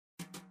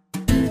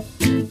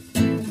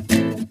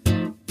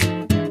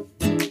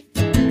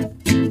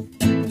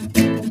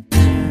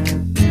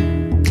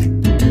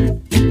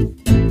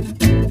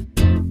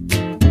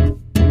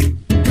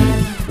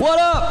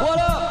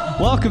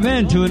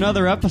in to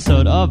another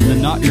episode of the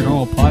Not Your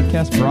Normal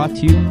Podcast, brought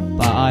to you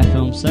by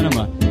iFilm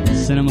Cinema.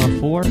 Cinema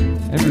for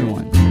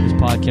everyone. This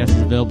podcast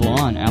is available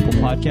on Apple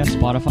Podcasts,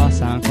 Spotify,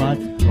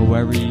 SoundCloud, or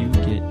wherever you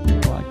get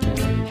your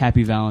podcast.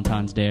 Happy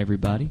Valentine's Day,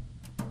 everybody.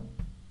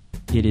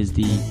 It is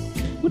the...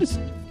 What is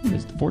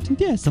the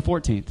 14th? Yeah, it's the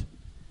 14th.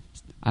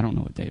 I don't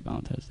know what day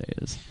Valentine's Day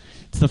is.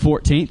 It's the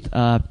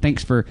 14th.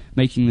 Thanks for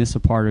making this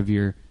a part of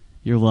your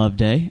love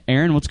day.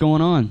 Aaron, what's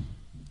going on?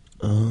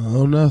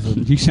 Oh,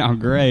 nothing. You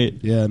sound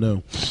great. Yeah,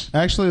 no.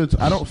 Actually,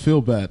 I don't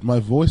feel bad. My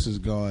voice is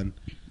gone,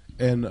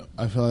 and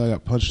I feel like I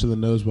got punched in the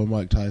nose by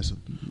Mike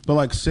Tyson. But,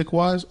 like,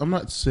 sick-wise, I'm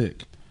not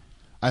sick.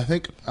 I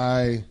think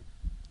the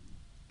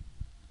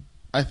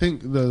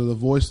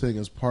voice thing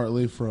is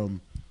partly from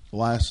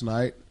last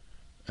night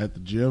at the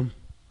gym.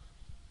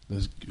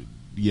 There's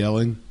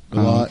yelling a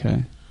lot.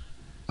 Okay.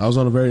 I was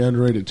on a very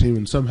underrated team,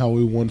 and somehow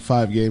we won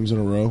 5 games in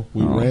a row.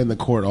 We ran the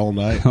court all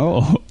night.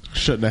 Oh.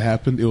 Shouldn't have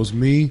happened. It was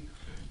me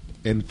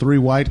and 3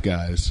 white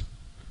guys.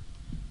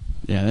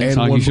 Yeah, that's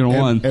how you should have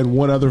won. And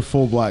one other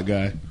full black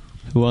guy.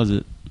 Who was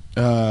it?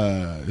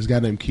 This guy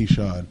named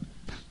Keyshawn.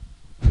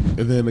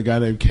 And then a guy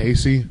named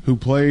Casey, who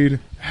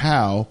played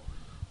Howe.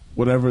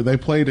 Whatever. They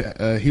played,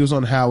 he was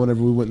on Howe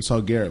whenever we went and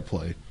saw Garrett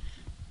play.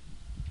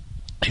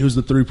 He was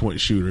the 3-point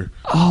shooter.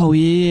 Oh,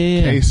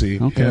 yeah. Casey,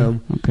 okay.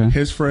 him. Okay.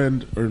 His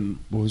friend,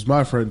 well, he's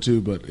my friend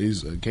too, but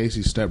he's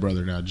Casey's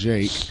stepbrother now,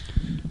 Jake,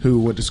 who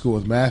went to school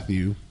with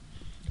Matthew.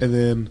 And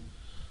then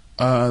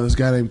this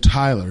guy named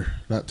Tyler,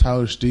 not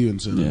Tyler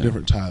Stevenson, a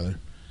different Tyler.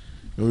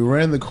 And we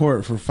ran the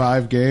court for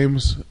 5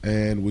 games,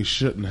 and we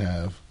shouldn't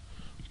have.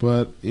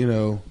 But, you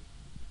know,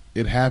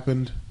 it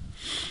happened.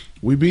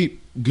 We beat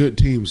good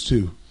teams,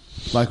 too.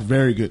 Like,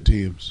 very good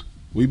teams.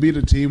 We beat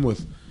a team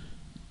with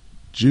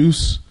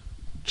Juice,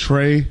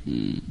 Trey,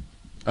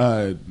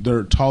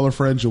 their taller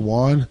friend,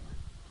 Jawan,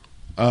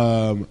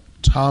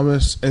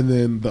 Thomas, and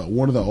then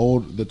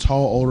the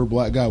tall, older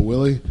black guy,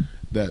 Willie,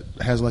 that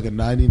has like a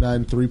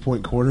 99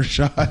 3-point corner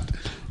shot. That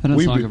doesn't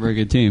sound like a very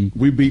good team.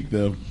 We beat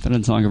them. That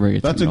doesn't sound like a very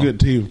good team. That's a good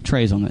team.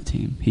 Trey's on that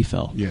team. He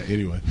fell. Yeah,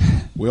 anyway.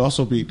 We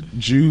also beat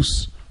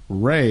Juice,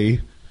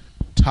 Ray,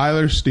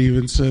 Tyler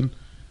Stevenson,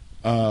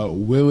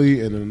 Willie,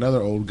 and another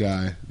old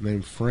guy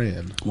named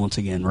Fran. Once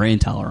again, Ray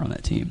and Tyler on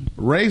that team.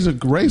 Ray's a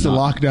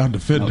lockdown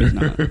defender.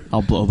 No, he's not.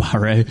 I'll blow by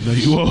Ray. No,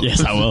 you won't.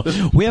 Yes, I will.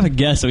 We have a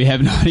guest that we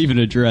have not even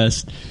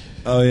addressed.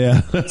 Oh,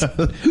 yeah.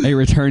 A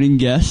returning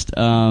guest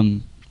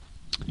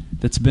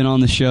that's been on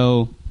the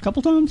show a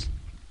couple times.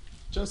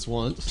 Just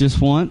once.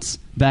 Just once.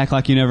 Back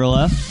like you never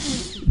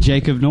left.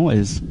 Jacob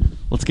Noyes.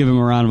 Let's give him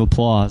a round of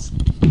applause.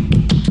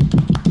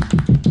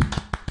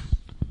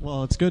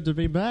 Well, it's good to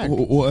be back.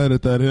 We'll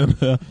edit that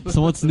in.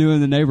 So what's new in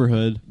the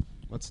neighborhood?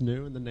 What's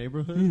new in the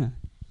neighborhood?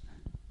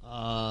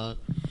 Yeah.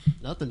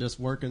 Nothing, just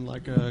working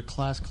like a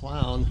class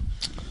clown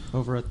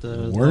over at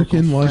the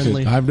Working like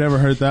friendly... I've never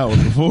heard that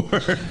one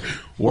before.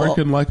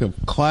 Working like a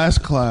class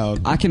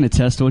clown. I can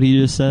attest to what he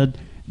just said.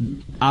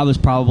 I was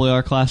probably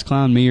our class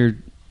clown, me or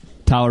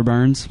Tyler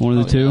Burns, one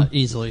of the two. Yeah,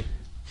 easily.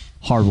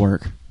 Hard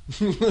work.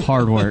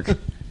 Hard work.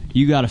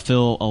 You got to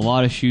fill a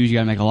lot of shoes. You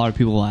got to make a lot of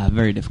people laugh.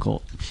 Very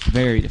difficult.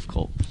 Very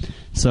difficult.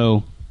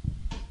 So,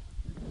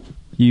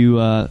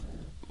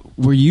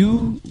 were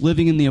you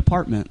living in the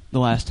apartment the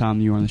last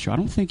time you were on the show? I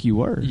don't think you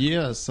were.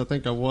 Yes, I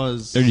think I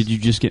was. Or did you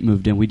just get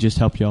moved in? We just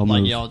helped y'all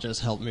move. Like, y'all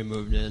just helped me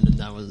move in, and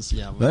that was,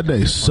 That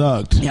day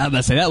sucked. Yeah, I was about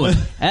to say,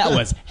 that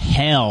was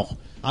hell.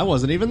 I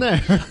wasn't even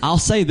there. I'll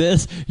say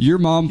this: your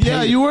mom.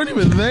 Yeah, you weren't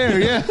even there.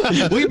 Yeah,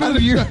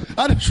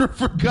 I just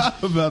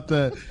forgot about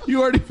that. You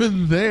weren't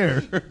even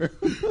there.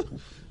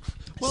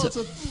 Well, it's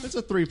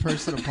a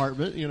 3-person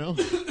apartment, you know.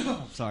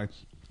 Sorry.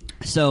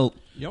 So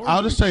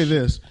I'll just say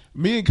this: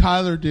 me and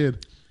Kyler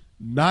did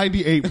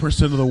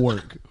 98% of the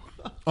work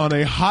on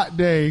a hot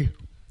day,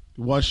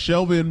 while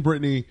Shelby and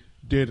Brittany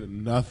did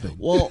nothing.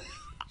 Well,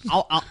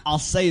 I'll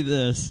say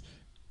this.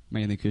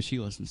 Mainly because she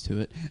listens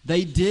to it.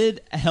 They did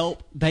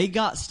help. They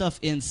got stuff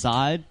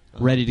inside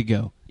ready to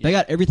go. They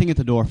got everything at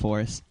the door for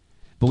us.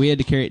 But we had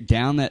to carry it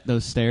down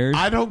those stairs.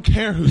 I don't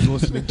care who's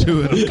listening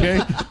to it,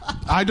 okay?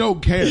 I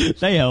don't care.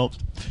 They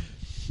helped.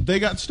 They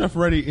got stuff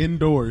ready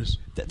indoors.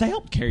 They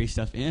helped carry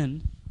stuff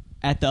in.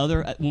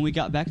 When we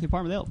got back to the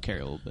apartment, they helped carry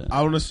a little bit.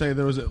 I want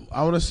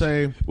to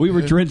say... We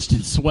were drenched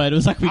in sweat. It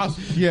was like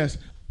yes.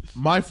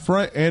 My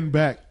front and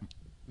back.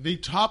 The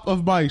top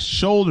of my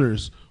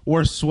shoulders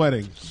were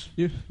sweating.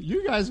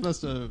 You guys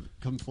must have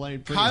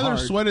complained pretty Kyler hard.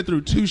 sweated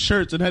through 2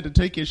 shirts and had to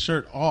take his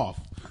shirt off.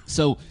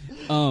 So,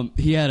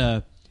 he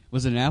had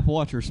was it an Apple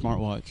Watch or a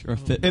smartwatch or a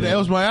Fitbit? And it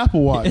was my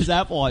Apple Watch. His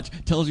Apple Watch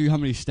tells you how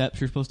many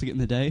steps you're supposed to get in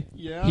the day.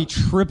 Yeah. He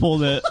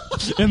tripled it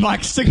in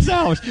like 6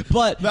 hours.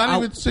 But Not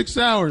even 6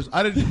 hours.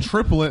 I didn't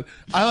triple it.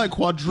 I like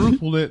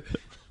quadrupled it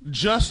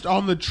just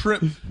on the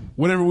trip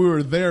whenever we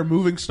were there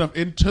moving stuff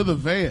into the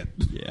van.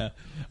 Yeah.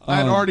 I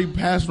had already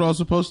passed what I was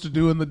supposed to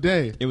do in the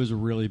day. It was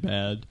really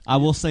bad. I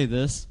will say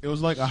this. It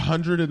was like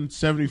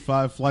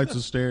 175 flights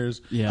of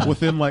stairs Yeah.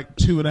 within like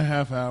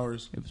 2.5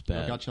 hours. It was I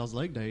bad. got y'all's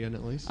leg day in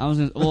at least. I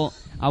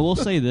will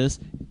say this.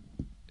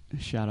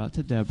 Shout out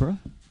to Deborah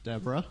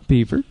Deborah.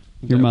 Beaver.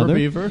 Your Deborah mother,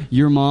 Beaver.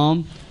 your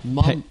mom,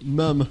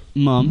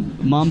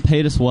 Mom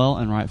paid us well,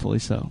 and rightfully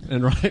so.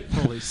 and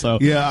rightfully so.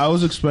 Yeah, I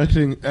was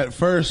expecting at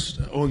first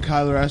when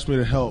Kyler asked me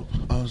to help,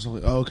 I was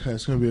like, oh, "Okay,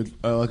 it's gonna be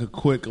a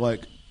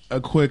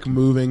quick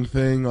moving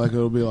thing. Like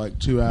it'll be like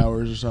 2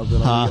 hours or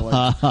something. I'll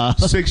get like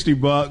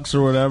 $60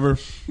 or whatever."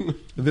 And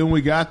then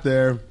we got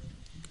there,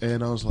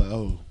 and I was like,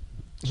 "Oh,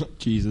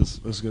 Jesus,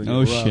 this is gonna get oh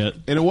rough." shit.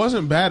 And it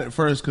wasn't bad at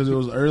first because it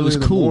was early was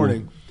in the cool.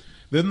 morning.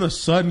 Then the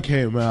sun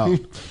came out,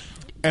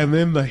 and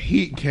then the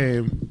heat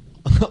came.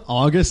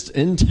 August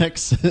in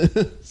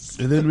Texas.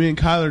 And then me and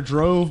Kyler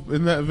drove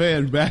in that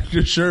van back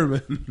to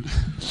Sherman.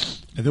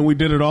 And then we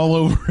did it all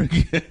over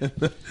again.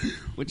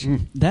 Which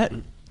that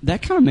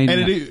kind of made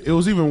And me. it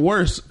was even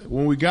worse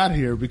when we got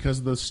here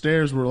because the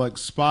stairs were like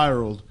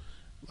spiraled.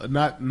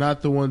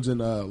 Not the ones in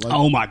like.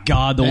 Oh my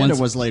God, the And ones.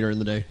 it was later in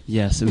the day.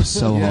 Yes, it was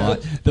so Yeah. hot.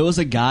 There was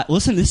a guy.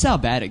 Listen, this is how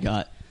bad it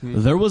got.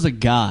 There was a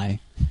guy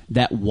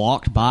that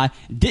walked by,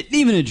 didn't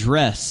even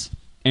address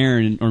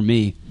Aaron or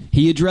me.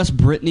 He addressed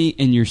Brittany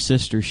and your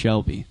sister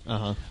Shelby.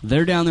 Uh-huh.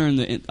 They're down there in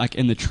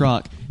the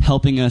truck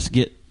helping us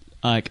get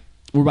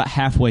we're about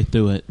halfway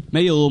through it,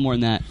 maybe a little more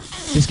than that.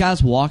 This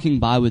guy's walking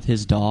by with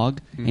his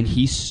dog, and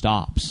he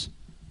stops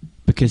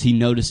because he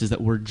notices that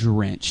we're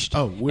drenched.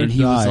 Oh, we're and he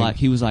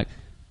dying. was like,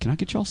 "Can I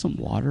get y'all some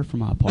water from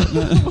my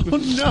apartment?"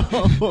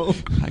 Oh no!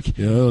 Like,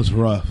 Yeah, it was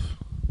rough.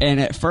 and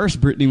at first,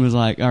 Brittany was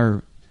like, I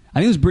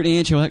think it was Brittany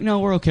and she were like, "No,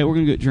 we're okay. We're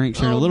going to get drinks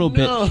here in a little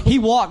no. bit." He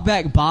walked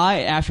back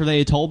by after they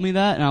had told me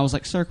that, and I was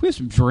like, "Sir, can we have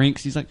some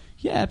drinks?" He's like,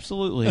 "Yeah,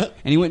 absolutely." And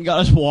he went and got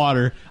us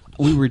water.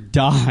 We were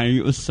dying.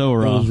 It was so It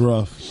rough. was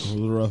rough. It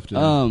was a rough day.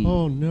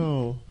 Oh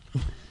no!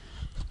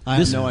 I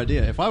This- had no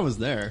idea. If I was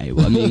there, Hey,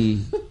 well, I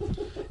mean,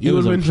 you it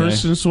was would have been okay.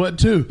 drenched in sweat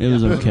too. It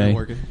was I would've been okay.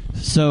 working.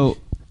 So,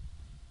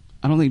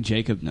 I don't think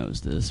Jacob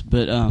knows this,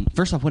 but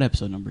first off, what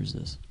episode number is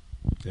this?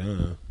 Yeah.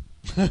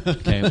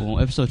 Okay, well,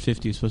 episode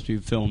 50 is supposed to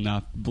be filmed now.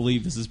 I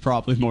believe this is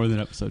probably more than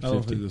episode I don't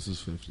 50. think this is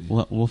 50.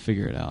 We'll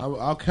figure it out.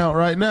 I'll count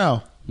right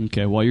now.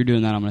 Okay, while you're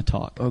doing that, I'm going to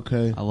talk.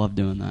 Okay. I love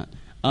doing that.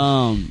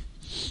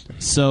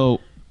 So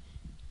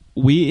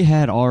we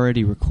had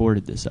already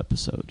recorded this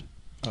episode.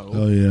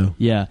 Oh yeah.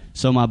 Yeah.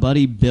 So my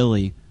buddy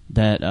Billy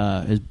that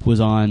was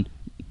on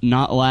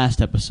not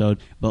last episode,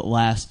 but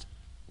was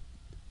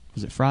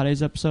it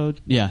Friday's episode?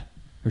 Yeah.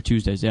 Or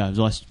Tuesday's. Yeah, it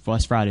was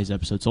last Friday's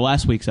episode. So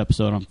last week's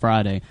episode on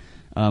Friday,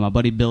 my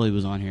buddy Billy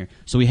was on here.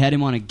 So we had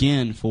him on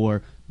again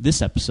for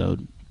this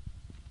episode.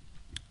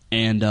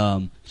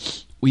 And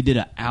we did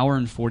an hour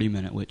and 40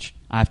 minute, which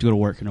I have to go to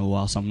work in a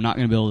while, so I'm not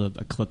going to be able to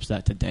eclipse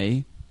that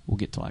today. We'll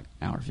get to like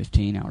hour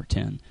 15, hour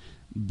 10.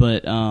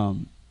 But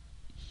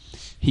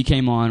he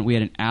came on. We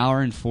had an hour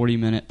and 40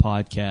 minute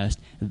podcast.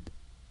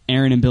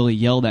 Aaron and Billy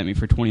yelled at me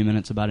for 20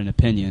 minutes about an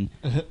opinion.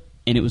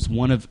 And it was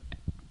one of,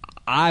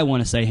 I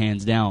want to say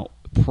hands down,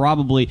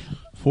 probably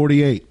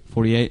 48.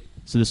 48.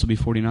 So this will be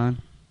 49?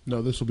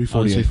 No, this will be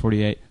Oh, this 48. will be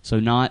 48. So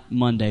not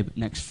Monday, but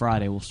next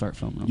Friday we'll start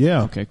filming them.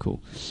 Yeah. Okay,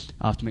 cool.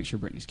 I'll have to make sure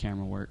Brittany's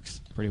camera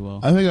works pretty well.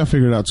 I think I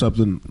figured out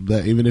something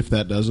that even if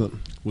that doesn't,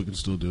 we can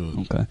still do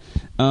it. Okay.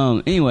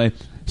 Anyway,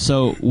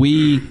 so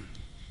we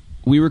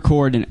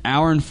record an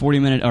hour and 40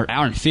 minute, or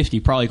hour and 50,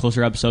 probably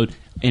closer episode.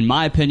 In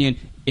my opinion,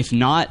 if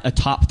not a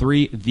top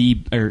three,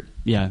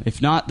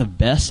 if not the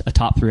best, a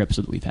top 3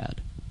 episode that we've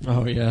had.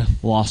 oh yeah,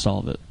 Lost all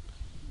of it.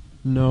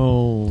 no.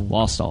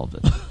 Lost all of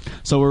it.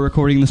 So we're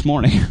recording this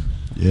morning.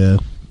 Yeah.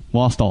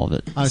 Lost all of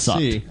it. I Sucked.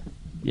 see.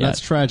 Yeah. That's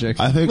tragic.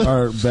 I think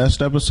our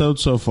best episode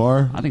so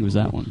far, I think it was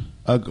that one.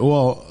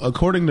 well,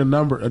 according to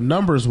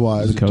numbers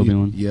wise, The Kobe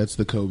one? Yeah, it's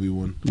the Kobe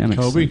one. Yeah,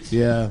 makes Kobe? sense.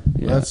 Yeah,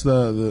 Yeah. that's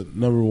the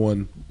number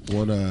one. Did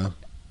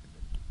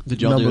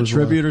y'all do a numbers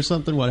tribute or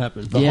something? What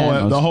happened?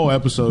 Yeah, The whole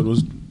episode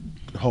was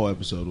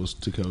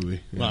to Kobe.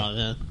 Yeah. Wow,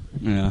 yeah.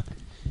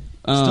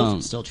 Yeah.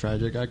 Still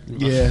tragic.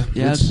 Yeah,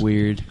 Yeah, it's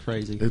weird.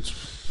 crazy.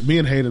 It's me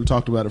and Hayden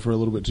talked about it for a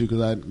little bit too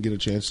because I didn't get a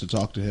chance to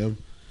talk to him.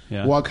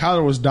 Yeah. While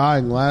Kyler was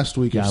dying last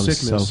week Yeah, of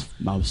sickness,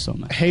 I was so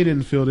mad.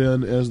 Hayden filled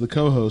in as the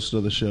co-host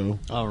of the show,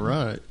 All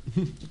right.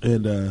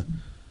 and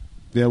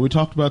yeah, we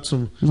talked about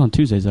some. It was on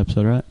Tuesday's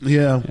episode, right?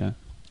 Yeah, Yeah.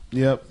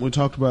 yep. We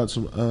talked about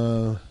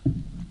some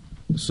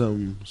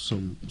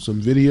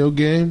video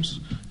games.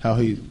 How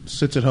he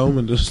sits at home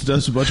and just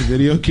does a bunch of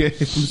video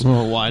games.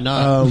 Well, why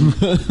not?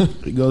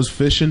 He goes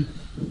fishing.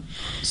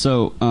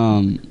 So,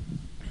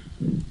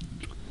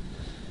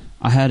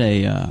 I had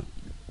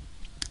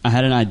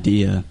an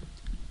idea,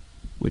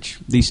 which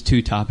these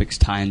two topics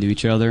tie into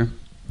each other,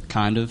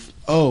 kind of.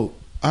 Oh,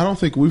 I don't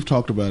think we've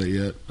talked about it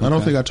yet. I don't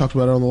Okay. think I talked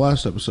about it on the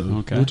last episode.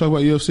 Okay. Did we talk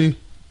about UFC?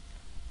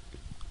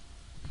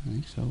 I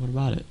think so. What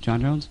about it?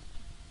 John Jones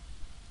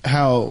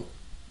How?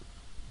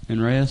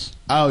 and Reyes?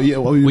 Oh yeah,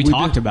 well, We did-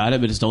 talked about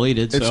it, but it's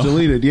deleted. It's so.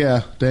 deleted.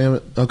 Yeah, damn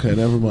it. Okay,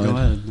 never mind. Go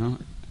ahead. No.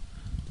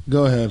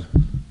 Go ahead.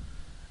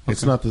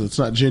 It's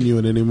not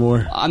genuine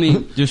anymore. I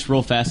mean, just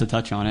real fast to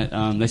touch on it.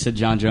 They said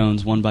John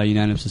Jones won by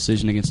unanimous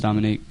decision against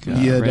Dominic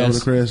Yeah,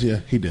 Reyes. Dominic Reyes. Yeah,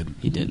 he didn't.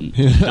 He didn't.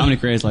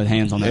 Dominic Reyes laid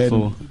hands on that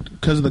fool.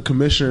 Because of the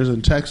commissioners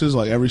in Texas,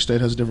 like every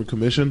state has a different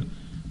commission.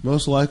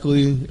 Most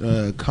likely,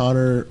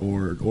 Connor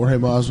or Jorge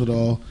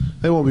Masvidal.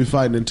 They won't be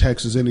fighting in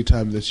Texas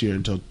anytime this year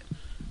until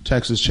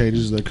Texas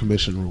changes their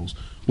commission rules,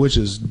 which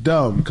is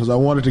dumb because I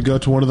wanted to go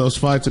to one of those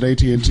fights at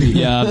AT&T.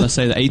 Yeah, I was going to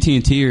say the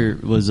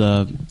AT&T was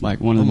like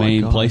one of the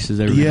main places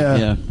they were.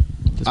 Yeah.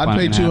 I'd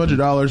pay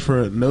 $200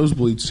 for a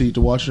nosebleed seat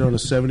to watch it on a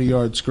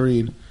 70-yard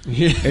screen,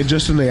 and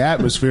just in the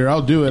atmosphere.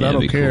 I'll do it. I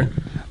don't care.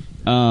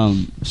 Cool.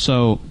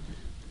 So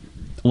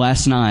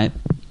last night,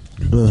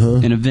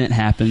 an event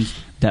happened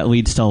that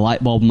leads to a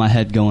light bulb in my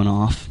head going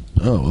off.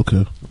 Oh,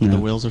 okay. The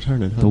wheels are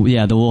turning. Huh? The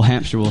little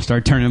hamster wheel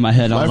started turning in my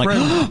head. I was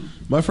like,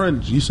 my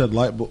friend, you said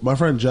light bulb. My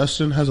friend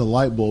Justin has a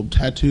light bulb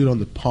tattooed on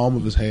the palm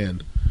of his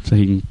hand. So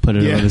he can put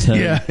it over his head.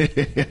 Yeah.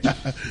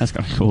 That's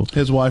kind of cool.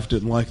 His wife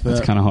didn't like that.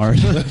 That's kind of hard.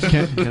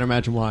 Can't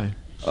imagine why.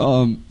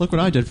 Look what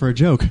I did for a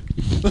joke.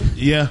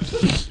 Yeah.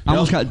 I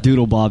almost got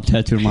Doodle Bob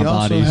tattooed on my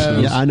body.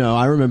 Yeah, I know.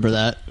 I remember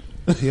that.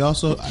 He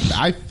also,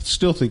 I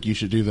still think you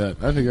should do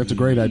that. I think that's a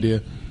great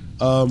idea.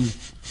 He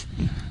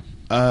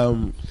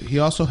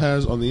also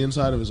has on the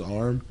inside of his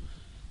arm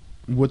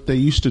what they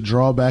used to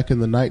draw back in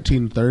the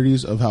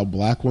 1930s of how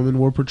black women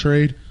were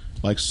portrayed,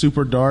 like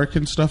super dark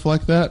and stuff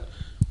like that,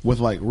 with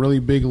like really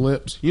big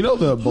lips. You know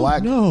the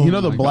black,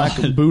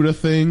 black Buddha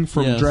thing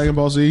from Dragon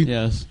Ball Z?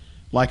 Yes.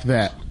 Like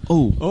that.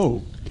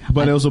 Oh.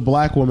 But it was a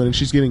black woman and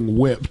she's getting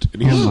whipped,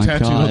 and he has a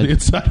tattoo on the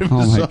inside of his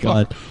arm. Oh my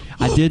god.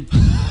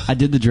 I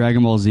did the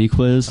Dragon Ball Z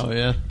quiz. Oh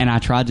yeah. And I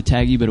tried to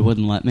tag you, but it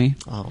wouldn't let me.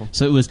 Oh.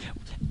 So it was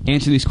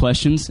answer these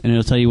questions, and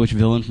it'll tell you which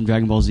villain from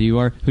Dragon Ball Z you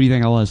are. Who do you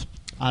think I was?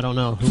 I don't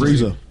know.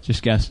 Frieza.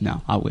 Just guess.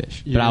 No, I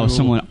wish. But I was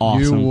someone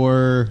awesome. You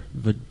were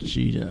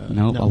Vegeta.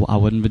 No. I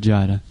wasn't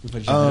Vegeta.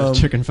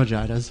 Chicken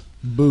vaginas.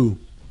 Boo.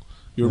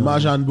 You were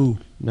Majin Buu.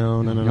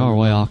 No. Y'all are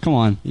way off. Come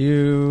on.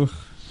 You.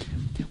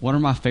 What are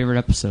my favorite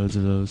episodes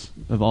of those?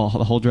 Of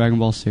the whole Dragon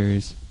Ball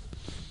series?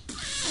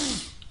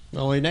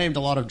 Well, we named a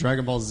lot of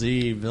Dragon Ball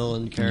Z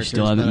villain characters. You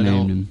still haven't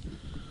named him.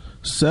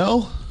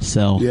 Cell?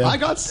 Yeah. I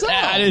got Cell.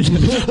 I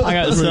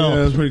got Cell.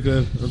 That's pretty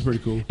good. That's pretty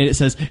cool. And it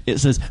says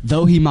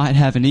though he might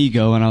have an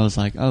ego, and I was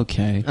like,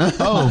 okay. Let's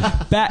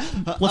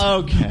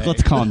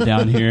calm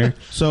down here.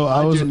 So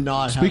I was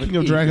speaking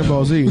of Dragon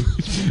Ball Z.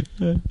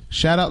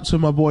 Shout out to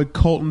my boy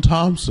Colton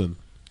Thompson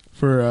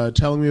for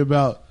telling me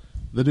about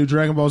the new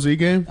Dragon Ball Z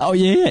game. Oh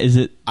yeah, is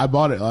it? I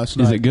bought it last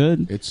night. Is it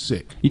good? It's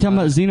sick. You talking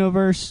about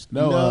Xenoverse?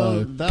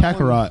 No,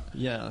 Kakarot.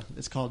 Yeah,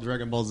 it's called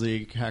Dragon Ball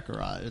Z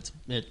Kakarot.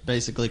 It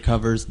basically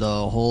covers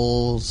the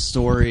whole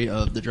story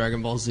of the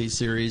Dragon Ball Z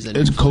series. And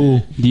it's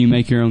cool. Do you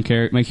make your own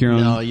character? Make your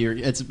own? No,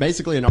 it's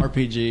basically an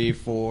RPG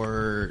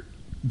for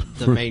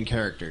the main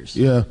characters.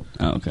 Yeah.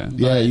 Oh, okay.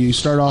 Yeah, you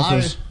start off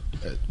as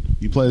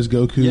you play as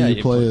Goku. Yeah,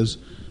 you play as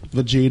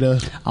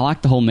Vegeta. I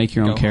like the whole make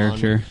your own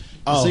character.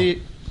 Oh.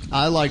 See,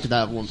 I liked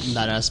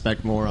that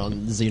aspect more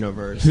on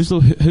Xenoverse.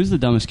 Who's the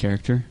dumbest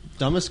character?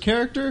 Dumbest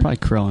character? Probably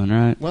Krillin,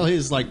 right? Well,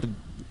 he's like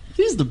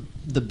he's the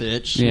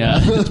bitch.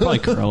 Yeah, it's probably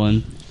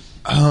Krillin.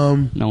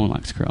 No one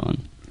likes Krillin.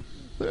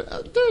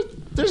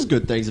 There's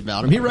good things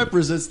about him. He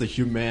represents the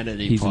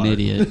humanity. He's part. an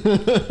idiot.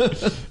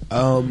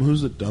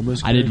 Who's the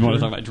dumbest? I didn't want to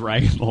talk about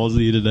Dragon Ball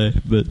Z today,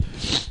 but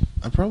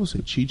I'd probably say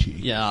Chi-Chi.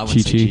 Yeah, I would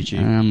say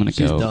Chi-Chi. I'm gonna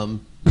She's go.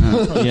 dumb.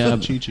 Yeah,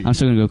 Chi-Chi. I'm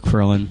still gonna go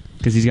Krillin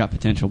because he's got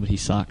potential, but he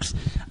sucks.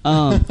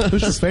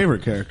 Who's your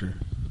favorite character?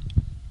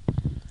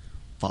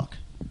 Fuck.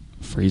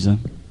 Frieza.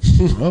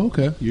 Oh,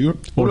 okay.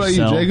 What about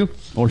Cell. you, Jacob?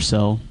 Or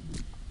Cell.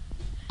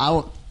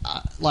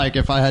 Like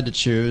if I had to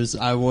choose,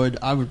 I would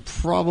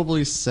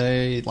probably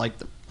say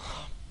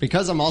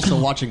because I'm also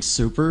watching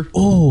Super.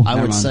 Oh,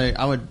 I would say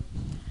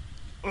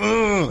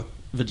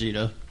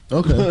Vegeta.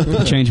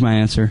 Okay. Change my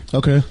answer.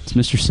 Okay. It's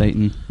Mr.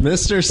 Satan.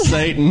 Mr.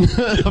 Satan.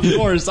 Of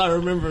course, I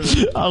remember.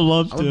 I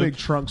love I'm a big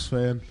Trunks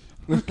fan.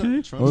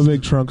 Okay. I'm a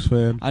big Trunks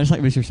fan. I just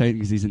like Mr. Satan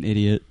because he's an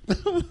idiot.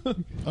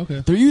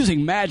 Okay. They're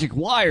using magic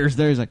wires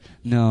there. He's like,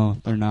 no,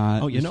 they're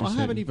not. Oh, you know, Mr. I Satan.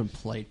 haven't even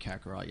played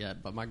Kakarot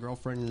yet, but my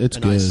girlfriend It's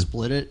and I good.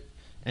 split it,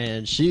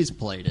 and she's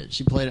played it.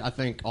 She played it, I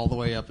think, all the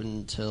way up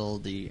until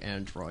the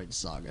Android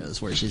saga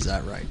is where she's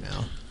at right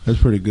now. That's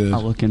pretty good.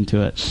 I'll look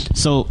into it.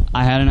 So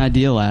I had an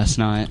idea last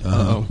night.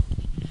 Uh-oh.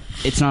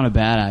 It's not a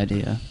bad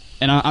idea.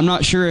 And I'm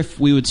not sure if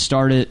we would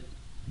start it.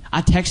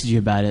 I texted you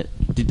about it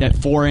at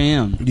 4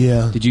 a.m.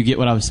 Yeah. Did you get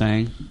what I was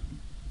saying?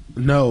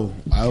 No,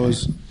 I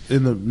was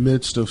in the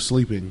midst of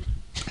sleeping.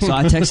 So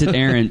I texted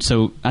Aaron.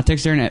 So I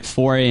texted Aaron at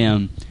 4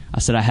 a.m.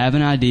 I said, I have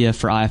an idea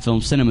for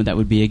iFilm Cinema that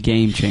would be a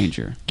game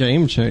changer.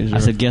 Game changer. I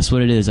said, guess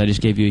what it is? I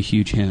just gave you a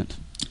huge hint.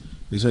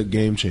 He said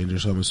game changer,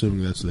 so I'm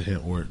assuming that's the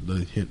hint word.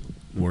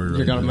 You're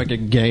right gonna there. make a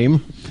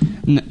game?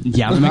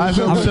 Yeah, An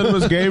iFilm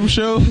Cinema's game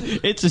show?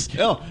 it's just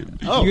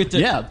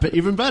yeah, but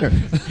even better.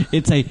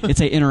 It's a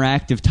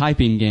interactive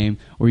typing game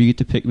where you get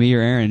to pick me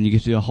or Aaron, and you get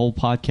to do a whole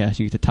podcast.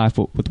 You get to type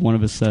what one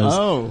of us says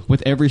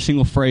with every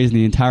single phrase in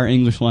the entire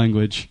English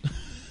language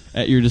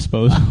at your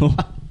disposal.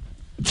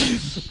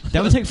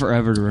 That would take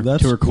forever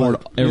to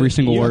record every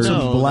single word.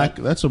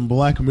 That's some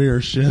Black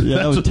Mirror shit. Yeah,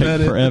 that would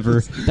take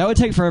forever. That would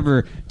take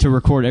forever to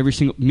record every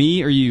single...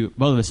 Me or you,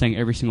 both of us saying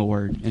every single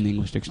word in the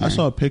English dictionary.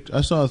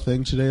 I saw a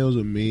thing today. It was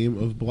a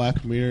meme of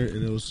Black Mirror,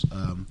 and it was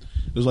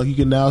like you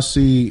can now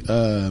see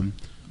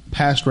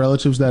past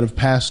relatives that have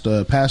passed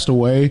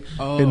away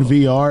in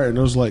VR, and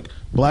it was like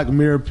Black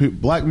Mirror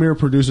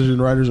producers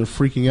and writers are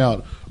freaking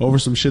out over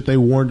some shit they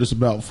warned us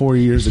about 4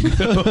 years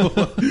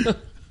ago.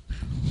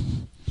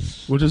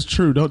 Which is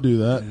true. Don't do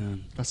that. Yeah.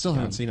 I still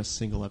haven't seen a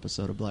single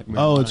episode of Black Mirror.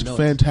 Oh, it's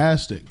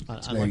fantastic.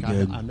 It's very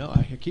good. I know.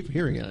 I keep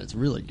hearing it. It's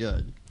really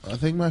good. I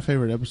think my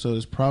favorite episode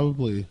is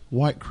probably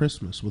White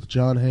Christmas with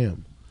John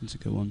Hamm. It's a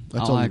good one.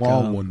 That's a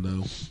long one,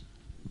 though.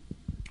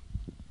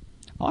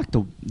 I like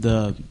the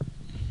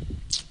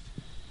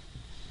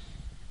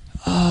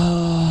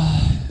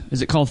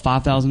is it called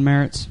 5,000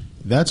 Merits?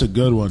 That's a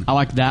good one. I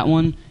like that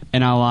one,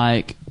 and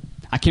I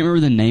can't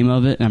remember the name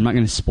of it, and I'm not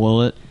going to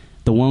spoil it.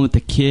 The one with the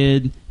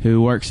kid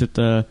who works at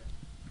the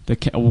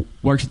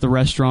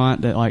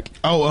restaurant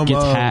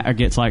that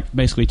gets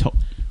basically told.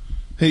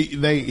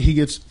 He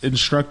gets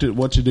instructed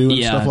what to do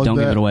and stuff like that. Don't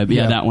give it away.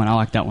 But that one, I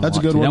like that one. That's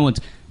a good one. That one's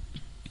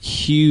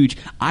huge.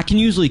 I can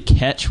usually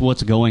catch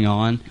what's going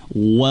on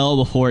well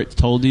before it's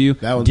told to you.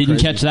 That one's Didn't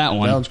crazy. catch that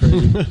one. That one's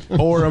crazy.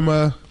 Or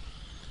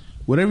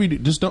whatever you do,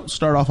 just don't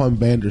start off on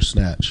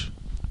Bandersnatch.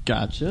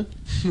 Gotcha.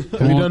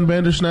 Have you done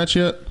Bandersnatch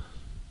yet?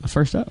 The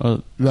first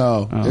time?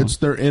 No, it's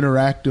their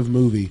interactive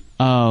movie.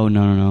 Oh,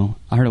 no.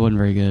 I heard it wasn't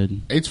very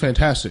good. It's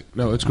fantastic.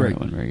 No, it's great. I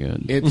heard it wasn't very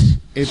good.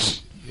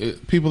 It's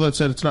people that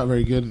said it's not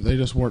very good, they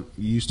just weren't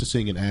used to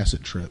seeing an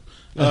acid trip.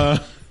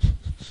 I'm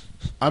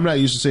not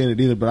used to seeing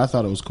it either, but I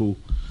thought it was cool.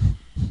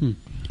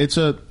 It's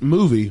a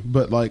movie,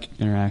 but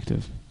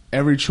interactive.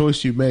 Every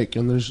choice you make,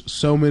 and there's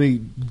so many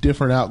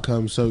different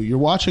outcomes. So you're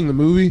watching the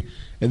movie,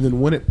 and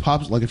then when it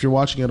pops, if you're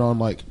watching it on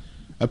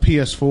a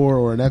PS4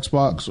 or an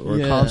Xbox or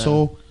a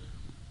console,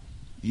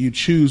 you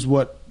choose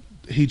what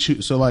he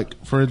choose. So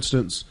for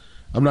instance,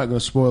 I'm not going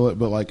to spoil it,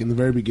 but in the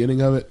very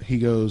beginning of it,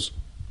 his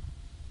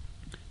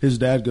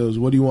dad goes,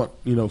 "What do you want,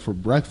 for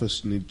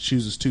breakfast?" And he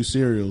chooses 2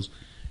 cereals.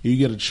 You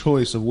get a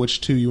choice of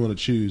which 2 you want to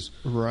choose.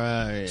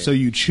 Right. So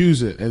you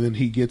choose it, and then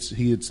he gets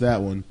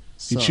that one.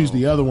 You choose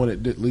the other one,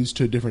 it leads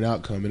to a different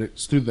outcome, and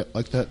it's through that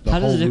How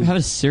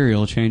does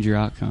cereal change your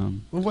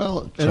outcome?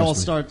 Well, it all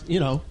starts.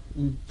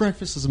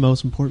 Breakfast is the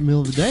most important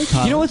meal of the day.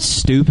 Kyle. You know what's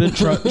stupid?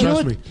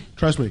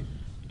 Trust me.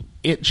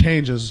 It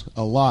changes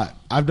a lot.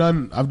 I've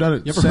done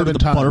it You ever 7 heard of the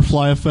times.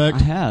 butterfly effect?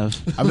 I have.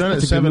 I've done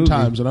it 7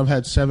 times, and I've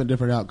had 7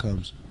 different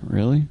outcomes.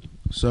 Really?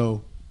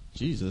 So,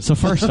 Jesus. So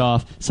first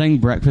off, saying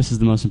breakfast is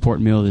the most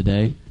important meal of the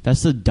day,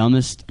 that's the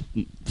dumbest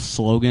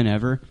slogan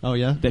ever. Oh,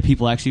 yeah? That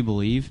people actually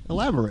believe.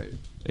 Elaborate.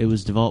 It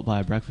was developed by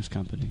a breakfast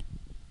company.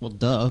 Well,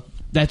 duh.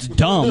 That's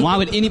dumb. Why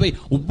would anybody...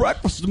 Well,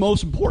 breakfast is the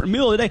most important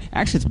meal of the day.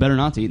 Actually, it's better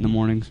not to eat in the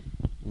mornings.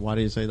 Why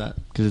do you say that?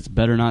 Because it's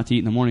better not to eat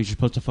in the mornings. You're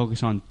supposed to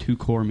focus on 2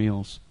 core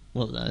meals.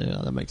 Well,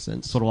 that makes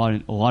sense. That's what a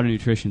lot of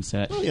nutrition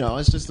set. Well,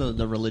 it's just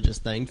the religious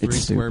thing. 3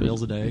 square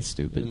meals a day. It's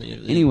stupid.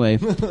 Anyway,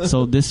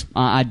 so this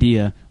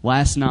idea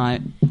last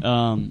night,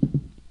 hadn't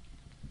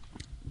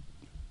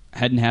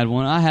had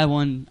one. I had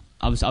one.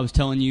 I was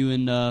telling you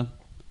and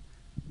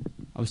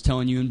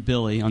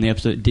Billy on the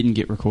episode that didn't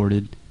get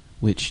recorded.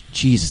 Which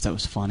Jesus, that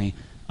was funny.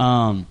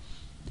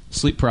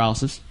 Sleep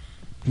paralysis.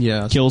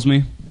 Yeah, kills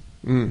me.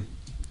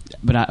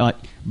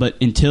 But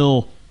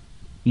until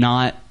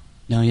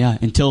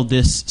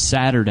this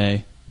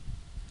Saturday,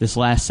 this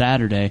last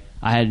Saturday,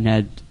 I hadn't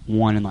had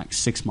one in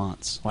 6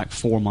 months,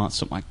 4 months,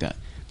 something like that.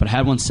 But I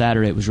had one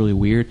Saturday. It was really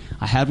weird.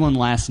 I had one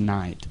last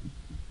night,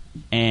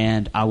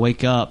 and I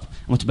wake up.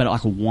 I went to bed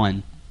at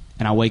 1,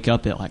 and I wake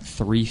up at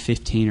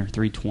 3:15 or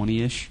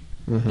 3:20ish,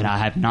 and I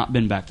have not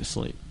been back to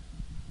sleep.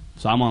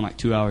 So I'm on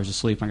 2 hours of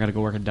sleep. I got to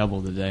go work a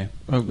double today,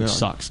 which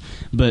sucks.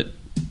 But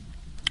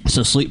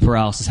so sleep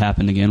paralysis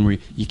happened again, where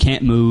you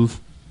can't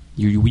move.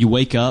 You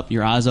wake up,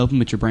 your eyes open,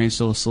 but your brain's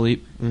still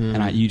asleep,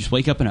 and you just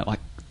wake up in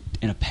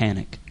a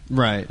panic,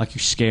 right? You're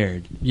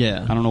scared.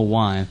 Yeah, I don't know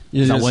why.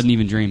 Because I wasn't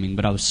even dreaming,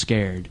 but I was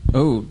scared.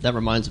 Oh, that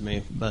reminds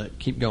me. But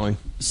keep going.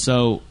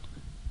 So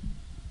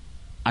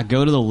I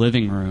go to the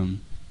living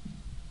room,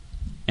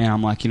 and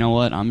I'm like, you know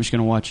what? I'm just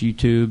gonna watch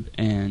YouTube,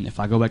 and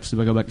if I go back to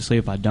sleep, I go back to sleep.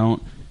 If I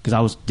don't,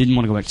 because didn't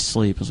want to go back to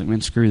sleep. I was like,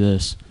 man, screw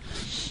this.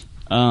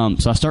 So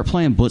I start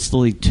playing Blitz the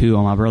League 2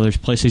 on my brother's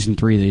PlayStation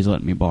 3 that he's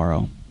letting me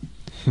borrow.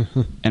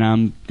 And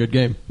I'm good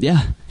game.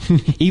 Yeah.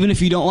 Even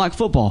if you don't like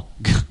football,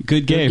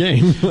 good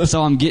game.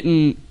 So I'm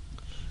getting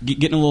a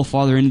little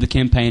farther into the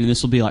campaign, and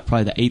this will be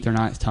probably the 8th or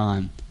 9th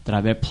time that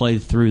I've ever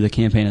played through the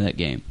campaign of that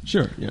game.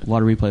 Sure. Yeah. A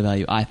lot of replay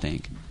value, I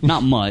think.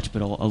 Not much,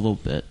 but a little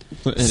bit.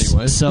 But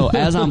anyway. So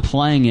as I'm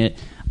playing it,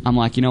 I'm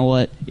like, you know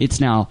what? It's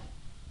now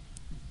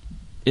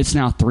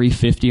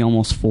 3:50,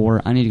 almost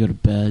 4. I need to go to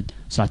bed.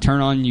 So I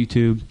turn on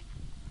YouTube,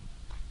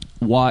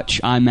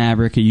 watch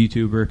iMaverick, a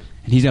YouTuber,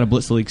 and he's got a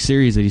Blitz the League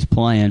series that he's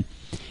playing.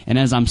 And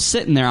as I'm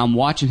sitting there, I'm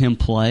watching him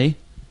play,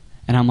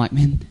 and I'm like,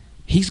 man,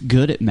 he's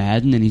good at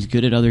Madden and he's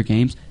good at other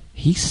games.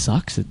 He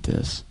sucks at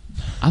this.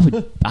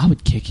 I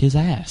would kick his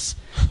ass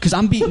because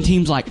I'm beating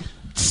teams like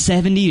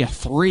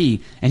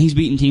 70-3, and he's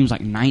beating teams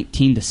like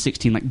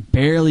 19-16, like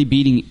barely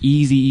beating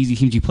easy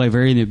teams you play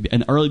very in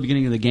the early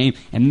beginning of the game,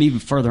 and even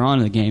further on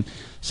in the game.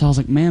 So I was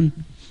like, man,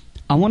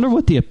 I wonder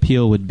what the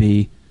appeal would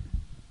be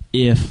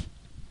if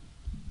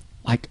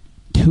like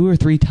 2 or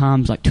 3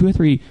 times, like 2 or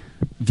 3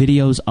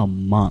 videos a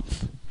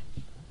month,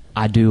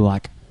 I do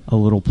like a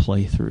little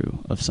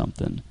playthrough of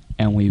something,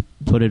 and we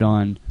put it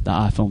on the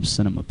iFilm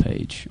Cinema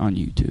page on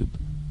YouTube.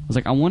 I was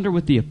like, I wonder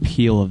what the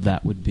appeal of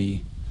that would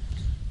be.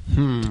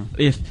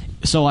 If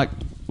so, like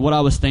what I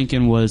was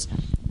thinking was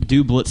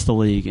do Blitz the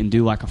League and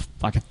do like a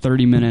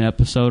 30-minute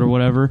episode or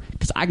whatever,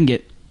 because I can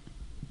get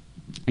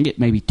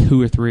maybe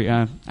 2 or 3.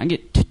 I can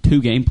get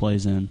 2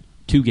 gameplays in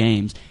 2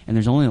 games, and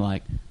there's only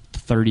like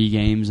 30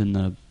 games in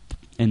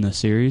the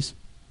series.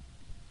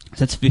 So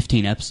that's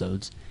 15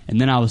 episodes.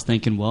 And then I was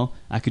thinking, well,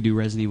 I could do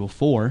Resident Evil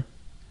 4.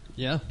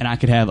 Yeah. And I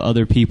could have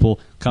other people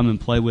come and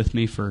play with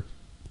me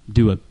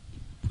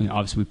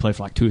obviously we play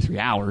for like 2 or 3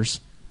 hours,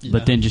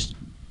 but then just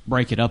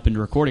break it up into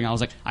recording. I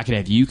was like, I could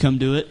have you come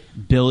do it.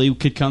 Billy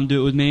could come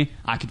do it with me.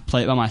 I could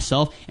play it by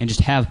myself and just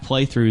have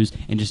playthroughs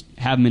and just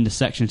have them into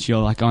sections.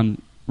 Like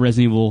on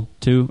Resident Evil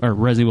 2 or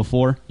Resident Evil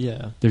 4.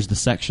 Yeah. There's the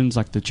sections,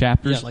 like the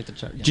chapters. Yeah, like the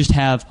chapters. Yeah. Just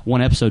have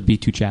one episode be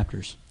 2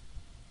 chapters.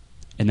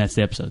 And that's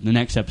the episode. The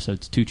next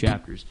episode's 2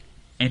 chapters.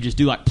 And just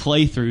do like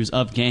playthroughs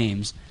of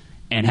games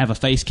and have a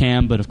face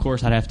cam, but of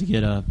course I'd have to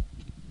get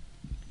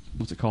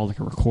what's it called, like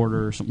a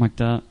recorder or something like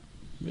that.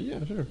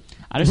 Yeah, sure.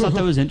 I just thought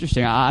that was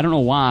interesting. I don't know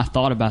why I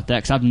thought about that,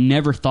 because I've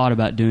never thought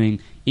about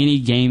doing any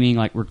gaming,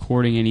 like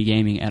recording any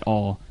gaming at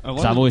all.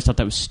 Because I've always thought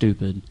that was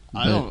stupid.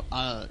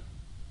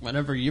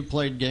 Whenever you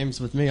played games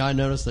with me, I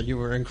noticed that you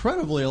were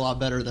incredibly a lot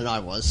better than I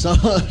was. So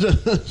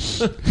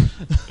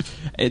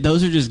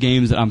those are just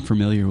games that I'm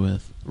familiar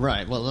with.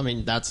 Right. Well, I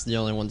mean, that's the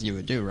only ones you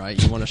would do,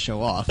 right? You want to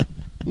show off.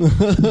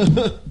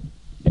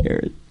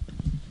 Aaron.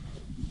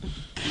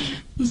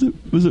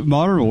 Was it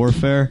Modern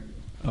Warfare?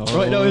 Oh,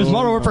 wait, no, it was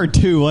Modern Warfare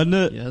 2, wasn't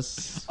it?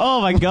 Yes.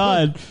 Oh my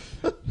God.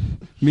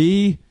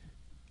 Me,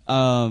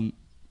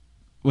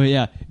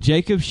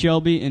 Jacob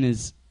Shelby and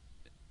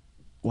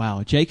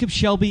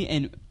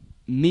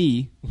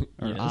me,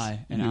 or yes,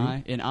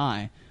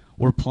 I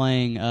were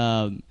playing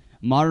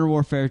Modern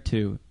Warfare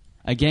 2,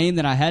 a game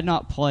that I had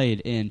not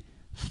played in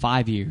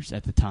 5 years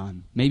at the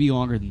time, maybe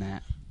longer than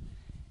that.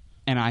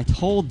 And I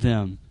told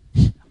them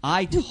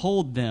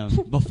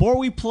before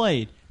we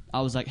played,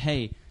 I was like,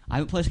 hey, I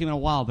haven't played this game in a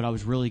while, but I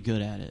was really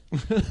good at it.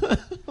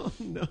 Oh,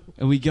 no.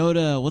 And we go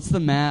to, what's the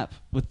map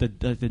with the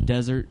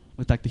desert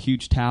with like the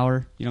huge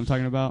tower? You know what I'm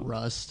talking about?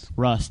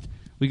 Rust.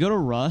 We go to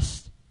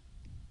Rust.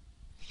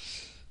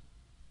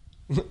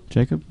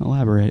 Jacob,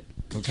 elaborate.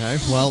 Okay.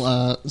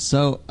 Well,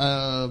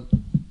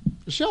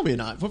 Shelby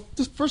and I,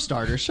 for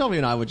starters, Shelby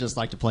and I would just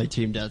like to play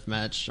team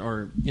deathmatch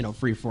or,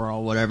 free for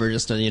all, whatever,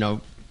 just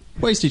to,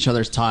 waste each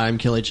other's time,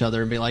 kill each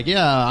other, and be like,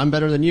 yeah, I'm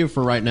better than you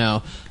for right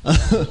now.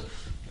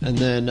 And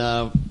then,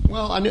 I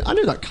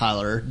knew that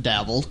Kyler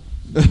dabbled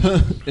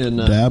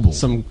in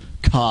some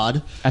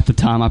COD. At the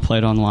time, I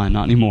played online,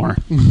 not anymore.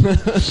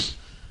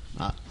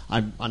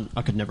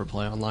 I could never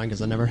play online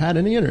because I never had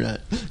any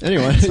internet.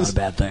 Anyways, it's not a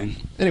bad thing.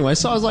 Anyway,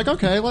 so I was like,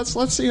 okay, let's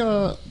see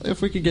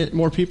if we could get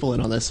more people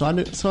in on this.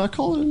 So I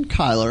called in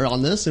Kyler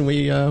on this, and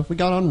we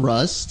got on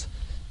Rust,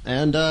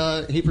 and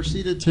he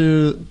proceeded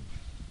to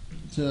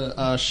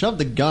shove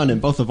the gun in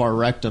both of our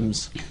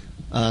rectums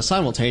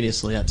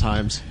simultaneously at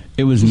times.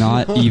 It was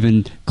not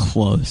even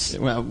close.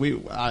 Well,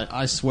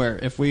 I swear,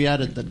 if we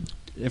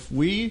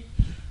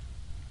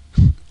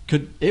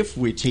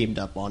teamed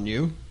up on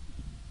you,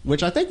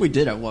 which I think we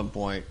did at one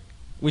point,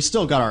 we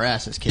still got our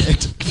asses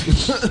kicked.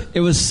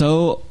 It was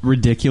so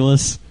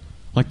ridiculous.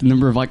 Like the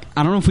number of I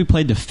don't know if we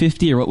played to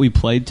 50 or what we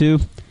played to.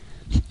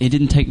 It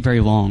didn't take very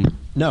long.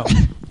 No.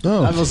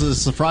 Oh. That was the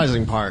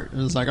surprising part. It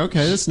was like,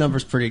 okay, this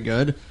number's pretty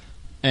good.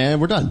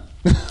 And we're done.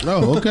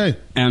 Oh, okay.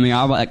 And I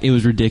mean, it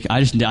was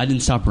ridiculous. I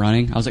didn't stop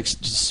running. I was like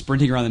just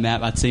sprinting around the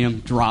map. I'd see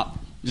him drop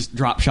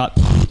shot,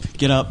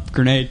 get up,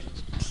 grenade,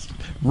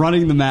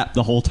 running the map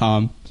the whole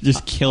time,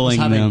 just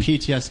killing them. I was having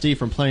PTSD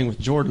from playing with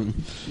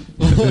Jordan.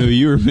 Who,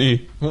 you or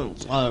me?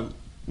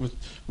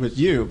 With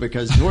you,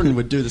 because Jordan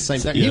would do the same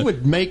thing. Yeah. He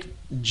would make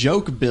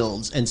joke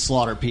builds and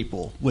slaughter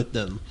people with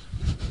them.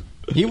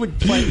 He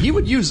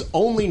would use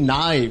only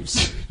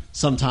knives.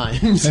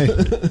 Sometimes. Hey.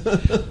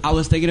 I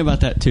was thinking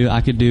about that too.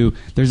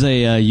 There's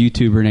a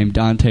YouTuber named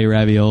Dante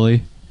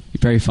Ravioli. He's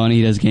very funny.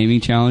 He does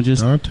gaming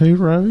challenges. Dante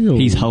Ravioli.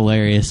 He's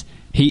hilarious.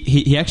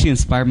 He actually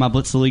inspired my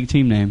Blitz the League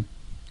team name.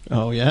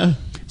 Oh, yeah?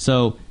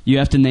 So you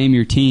have to name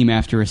your team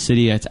after a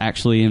city that's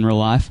actually in real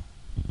life.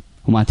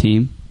 Well, my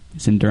team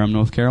is in Durham,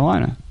 North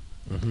Carolina.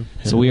 Mm-hmm.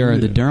 So we are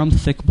the Durham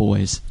Thick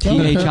Boys.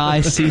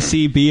 THICCBOYZ.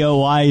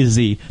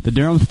 The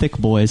Durham Thick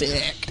Boys.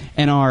 Thick.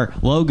 And our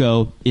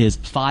logo is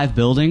 5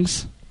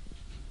 buildings.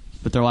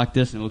 But they're like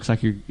this, and it looks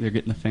like they're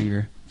getting the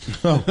finger.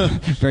 Oh.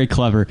 Very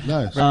clever.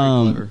 Nice. Very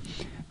clever.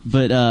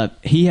 But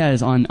he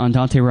has on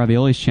Dante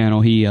Ravioli's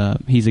channel.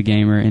 He's a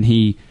gamer, and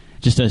he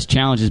just does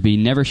challenges, but he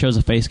never shows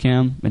a face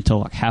cam until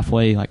like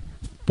halfway, like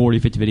 40,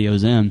 50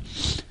 videos in.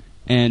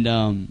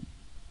 And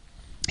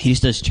he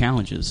just does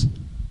challenges.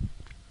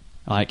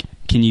 Like,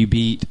 can you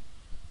beat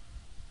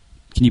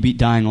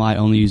Dying Light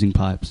only using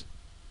pipes?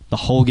 The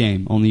whole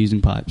game only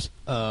using pipes.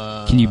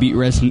 Can you beat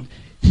Resident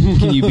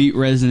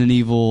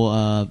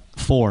Evil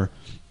 4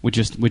 with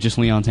just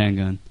Leon's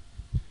handgun?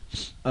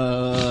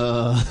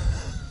 Uh,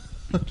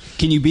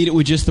 Can you beat it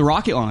with just the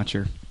rocket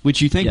launcher?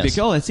 Which you think, Yes.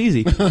 oh, that's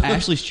easy.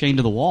 Ashley's chained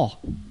to the wall.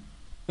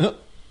 oh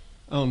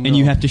no! And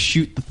you have to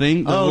shoot the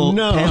thing. The Oh, little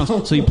no.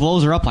 panels. So he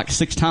blows her up like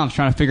 6 times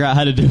trying to figure out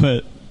how to do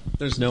it.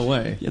 There's no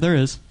way. Yeah, there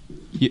is.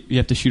 You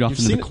have to shoot off You've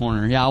into the seen it?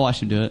 corner. Yeah, I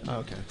watched him do it. Oh,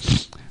 okay.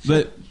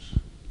 But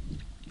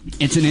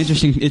it's an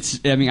interesting.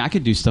 I mean, I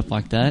could do stuff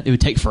like that. It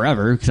would take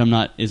forever because I'm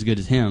not as good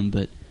as him.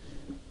 But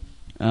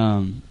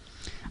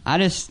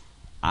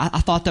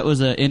I thought that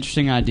was an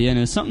interesting idea, and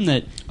it was something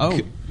that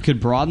could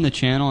broaden the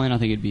channel, and I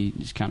think it'd be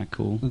just kind of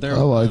cool. I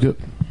like it.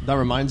 That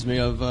reminds me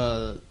of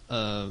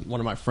one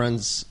of my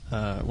friends,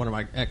 one of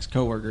my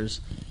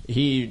ex-coworkers.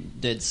 He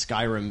did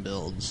Skyrim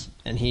builds,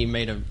 and he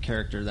made a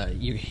character that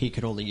he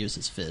could only use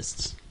his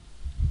fists.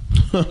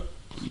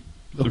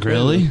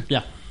 Really?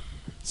 Yeah.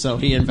 So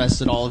he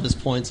invested all of his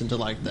points into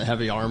like the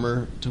heavy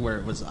armor to where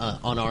it was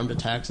unarmed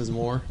attacks is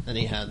more, and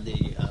he had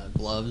the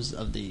gloves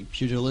of the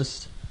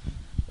pugilist,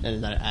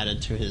 and that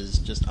added to his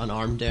just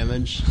unarmed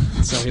damage.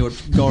 So he would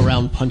go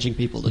around punching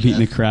people to Beating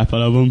the death. crap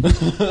out of them.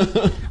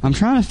 I'm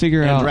trying to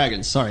figure out... And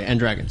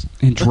dragons.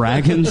 And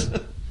dragons?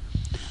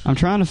 I'm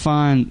trying to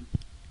find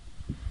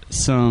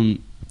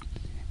some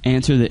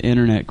answer the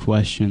internet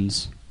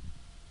questions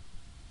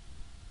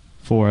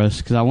for us,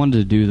 because I wanted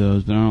to do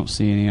those, but I don't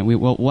see any.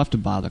 We'll have to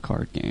buy the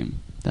card game.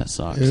 That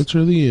sucks.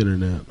 Answer the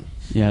internet.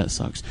 Yeah, it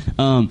sucks.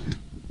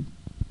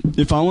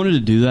 If I wanted to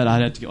do that,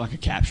 I'd have to get like a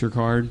capture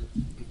card.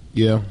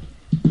 Yeah.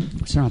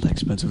 It's not that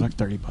expensive, like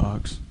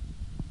 $30.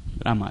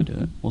 But I might do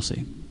it. We'll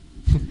see.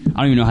 I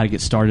don't even know how to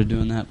get started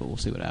doing that, but we'll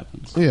see what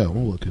happens. Yeah,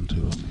 we'll look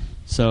into it.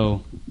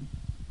 So,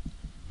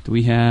 do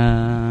we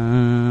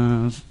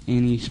have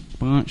any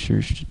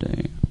sponsors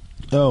today?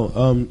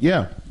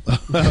 Yeah.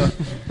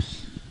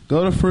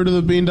 Go to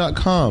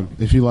fruitofthebean.com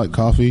if you like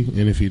coffee,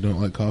 and if you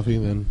don't like coffee,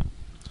 then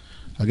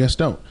I guess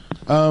don't.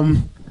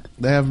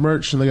 They have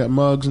merch, and they got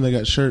mugs, and they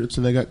got shirts,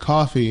 and they got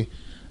coffee.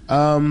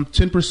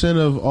 10%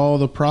 of all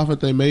the profit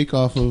they make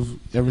off of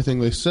everything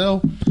they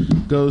sell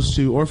goes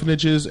to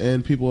orphanages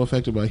and people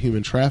affected by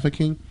human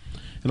trafficking.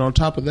 And on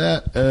top of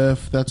that,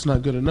 if that's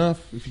not good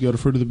enough, if you go to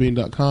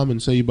fruitofthebean.com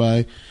and say you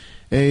buy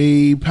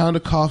a pound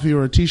of coffee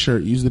or a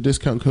t-shirt, use the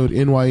discount code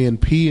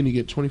NYNP and you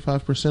get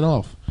 25%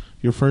 off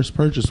your first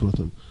purchase with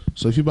them.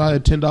 So if you buy a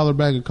 $10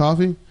 bag of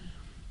coffee,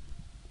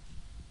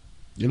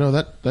 you know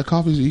that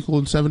coffee is equal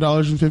in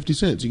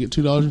 $7.50. You get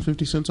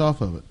 $2.50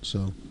 off of it.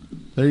 So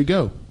there you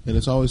go. And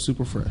it's always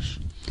super fresh.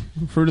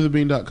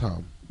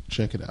 Fruitofthebean.com.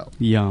 Check it out.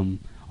 Yum.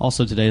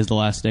 Also, today is the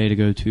last day to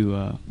go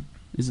to...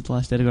 is it the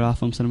last day to go to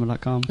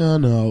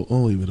iFilmCinema.com? No,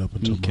 I'll leave it up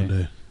until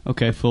Monday.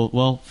 Okay,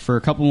 well, for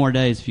a couple more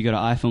days, if you go to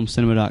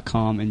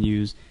iFilmCinema.com and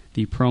use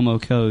the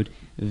promo code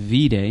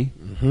VDAY,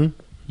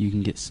 you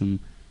can get some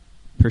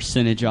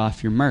percentage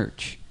off your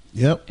merch.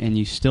 Yep. And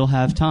you still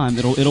have time.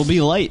 It'll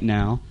be late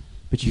now,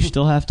 but you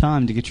still have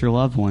time to get your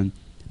loved one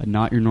a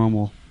Not Your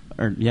Normal...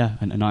 a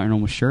Not Your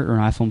Normal shirt or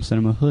an iFilm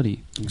Cinema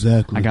hoodie.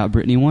 Exactly. I got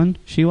Brittany one.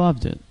 She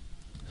loved it.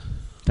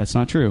 That's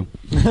not true.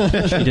 She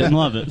didn't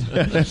love it.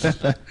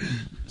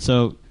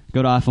 So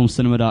go to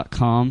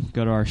iFilmCinema.com,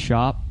 go to our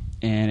shop,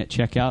 and at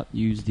checkout,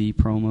 use the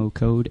promo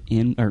code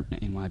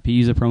NYP.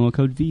 Use the promo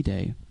code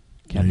VDAY.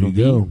 Capital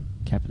There you go. V,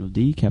 capital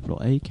D, capital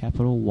A,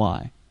 capital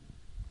Y.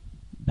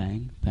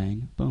 Bang,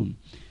 bang, boom.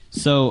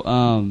 So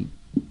I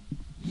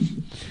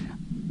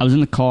was in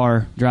the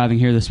car driving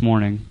here this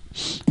morning,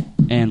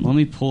 and let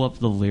me pull up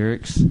the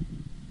lyrics. To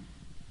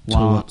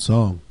what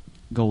song?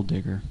 Gold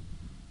Digger.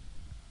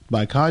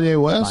 By Kanye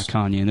West? By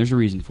Kanye, and there's a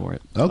reason for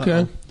it.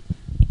 Okay.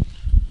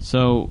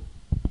 So,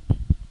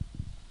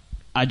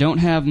 I don't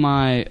have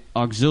my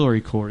auxiliary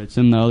cord. It's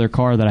in the other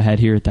car that I had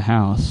here at the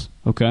house.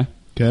 Okay?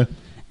 Okay.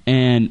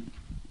 And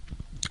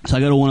so I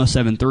go to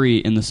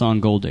 107.3 and the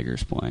song Gold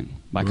Digger's playing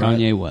by Right.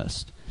 Kanye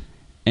West.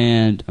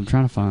 And I'm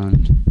trying to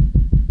find...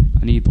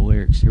 I need the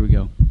lyrics. Here we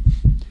go.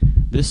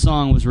 This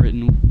song was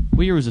written...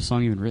 What year was this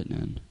song even written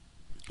in?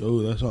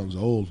 Oh, that song's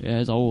old. Yeah,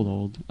 it's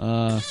old.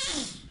 I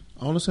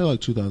want to say like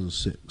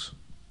 2006.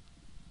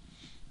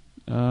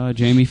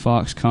 Jamie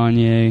Foxx,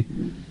 Kanye.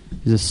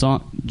 Is a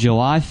song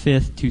July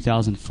 5th,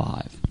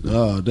 2005.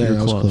 Oh, damn,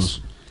 that was close.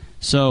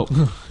 So,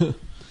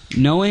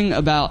 knowing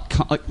about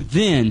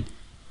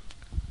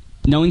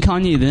knowing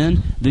Kanye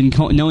then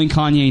knowing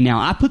Kanye now.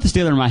 I put this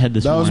together in my head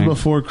this morning. That was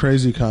before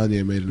Crazy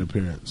Kanye made an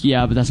appearance.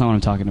 Yeah, but that's not what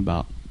I'm talking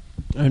about.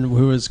 And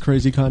who is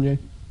Crazy Kanye?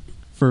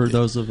 For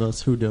those of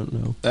us who don't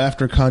know.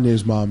 After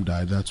Kanye's mom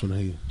died, that's when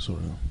he sort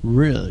of...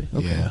 Really?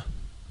 Okay. Yeah.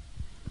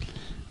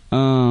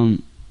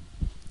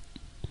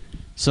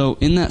 So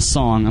in that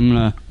song, I'm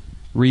going to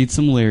read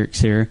some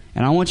lyrics here,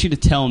 and I want you to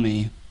tell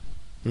me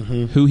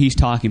who he's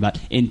talking about.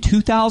 In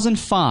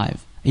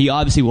 2005, He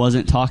obviously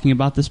wasn't talking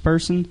about this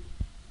person.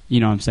 You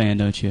know what I'm saying,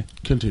 don't you?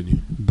 Continue.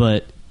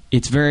 But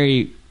it's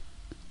very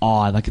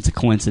odd, like it's a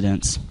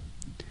coincidence.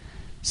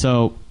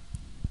 So,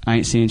 I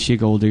ain't saying she a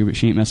gold digger, but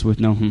she ain't messing with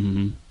no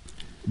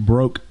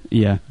Broke.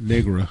 Yeah.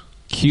 Negra.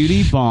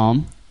 Cutie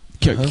Bomb.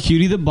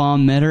 Cutie the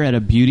Bomb met her at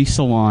a beauty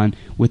salon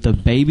with a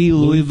baby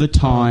Louis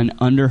Vuitton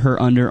under her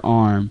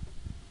underarm.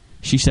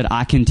 She said,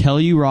 I can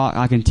tell you rock,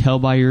 I can tell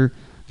by your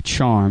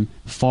charm.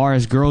 Far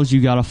as girls,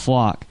 you got a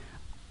flock.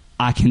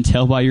 I can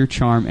tell by your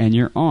charm and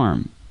your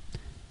arm.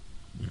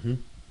 Mm-hmm.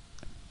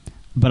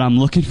 But I'm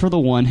looking for the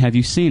one. Have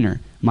you seen her?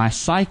 My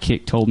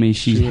sidekick told me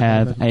she'd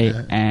have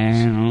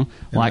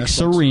like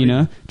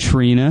Serena,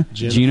 Trina,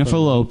 Jennifer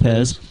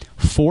Lopez,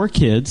 4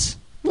 kids.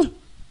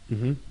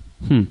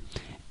 Mm-hmm.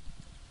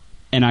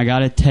 And I got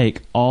to take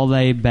all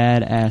they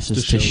bad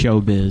asses to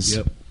showbiz.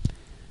 Yep.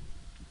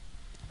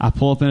 I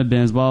pull up in a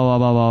Benz, blah, blah,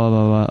 blah, blah,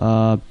 blah,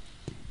 blah.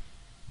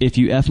 If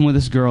you effing with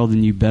this girl,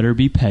 then you better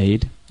be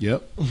paid.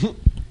 Yep.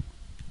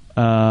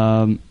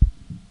 My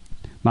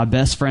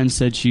best friend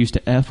said she used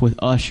to F with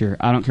Usher.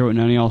 I don't care what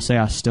none of y'all say,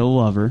 I still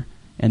love her.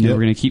 And then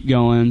we're going to keep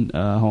going.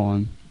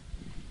 Hold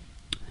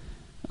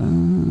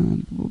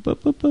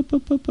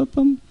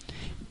on.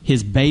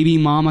 His baby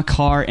mama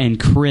car and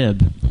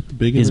crib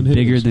is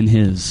bigger than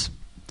his.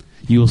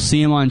 You will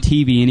see him on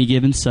TV any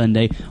given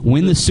Sunday.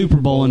 Win the Super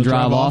Bowl and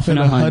drive off in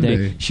a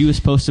Hyundai. She was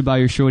supposed to buy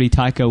your shorty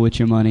Tyco with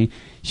your money.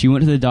 She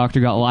went to the doctor,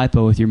 got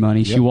lipo with your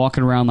money. She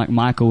walking around like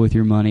Michael with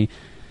your money.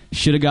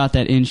 Should have got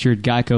that insured Geico